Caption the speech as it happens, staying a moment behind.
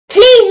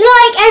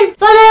like and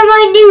follow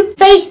my new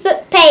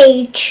Facebook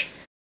page.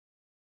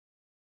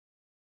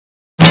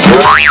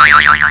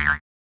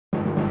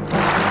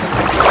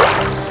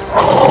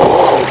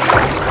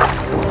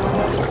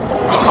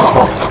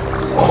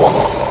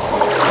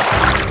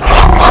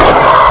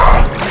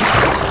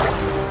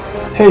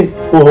 Hey,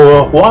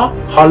 what?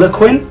 Harley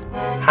Quinn?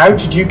 How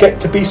did you get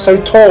to be so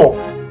tall?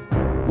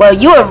 Well,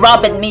 you were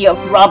robbing me of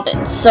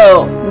Robin,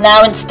 so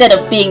now instead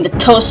of being the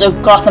toast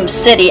of Gotham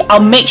City,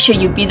 I'll make sure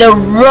you be the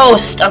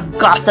roast of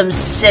Gotham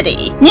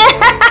City.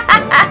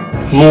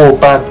 More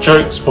bad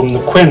jokes from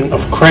the Quinn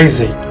of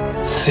Crazy.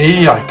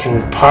 See, I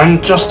can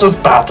pun just as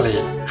badly.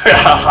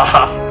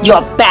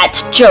 Your bad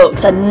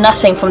jokes are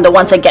nothing from the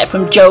ones I get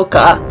from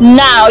Joker.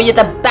 Now you're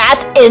the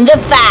bat in the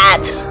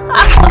vat.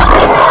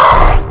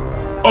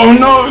 Oh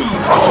no!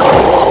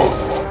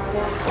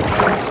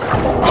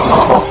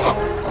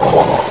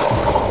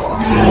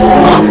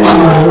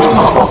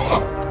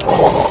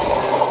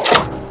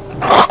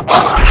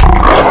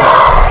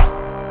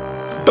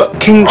 But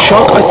King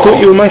Shark, I thought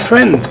you were my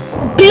friend.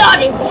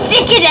 Blood is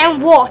thicker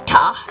than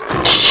water.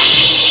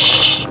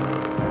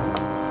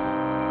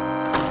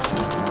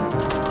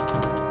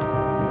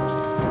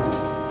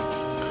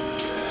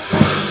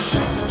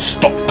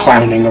 Stop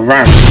clowning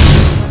around.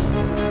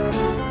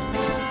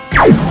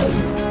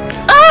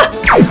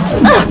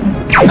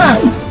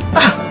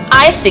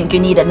 I think you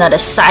need another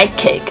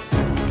sidekick.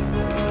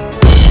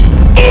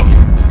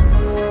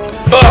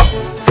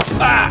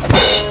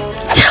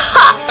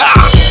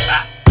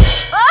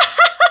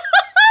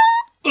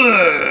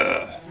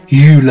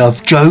 You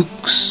love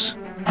jokes?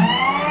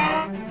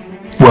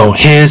 Well,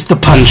 here's the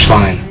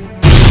punchline.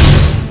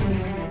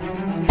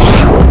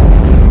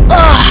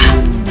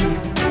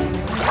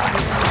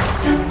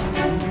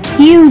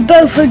 You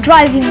both are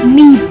driving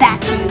me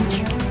badly.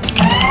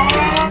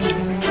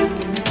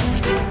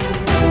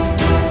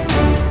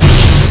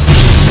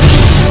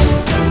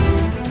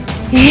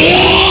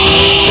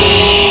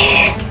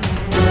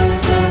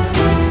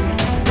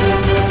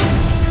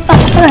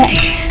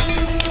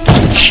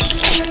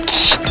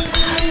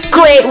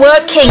 Great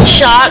work, King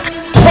Shark.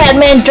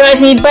 Batman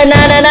drives me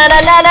bananas.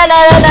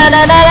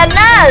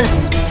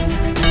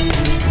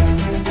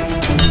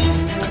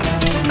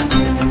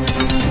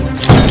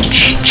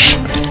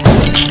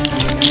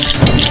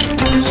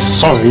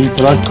 Sorry,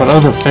 but I've got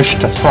other fish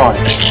to fry.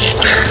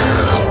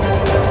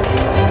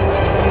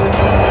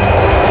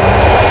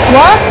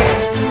 What?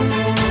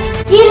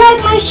 Do you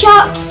like my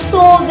shark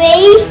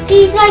story?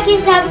 Please like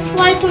and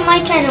subscribe to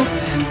my channel.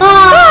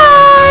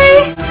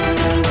 Bye! Bye!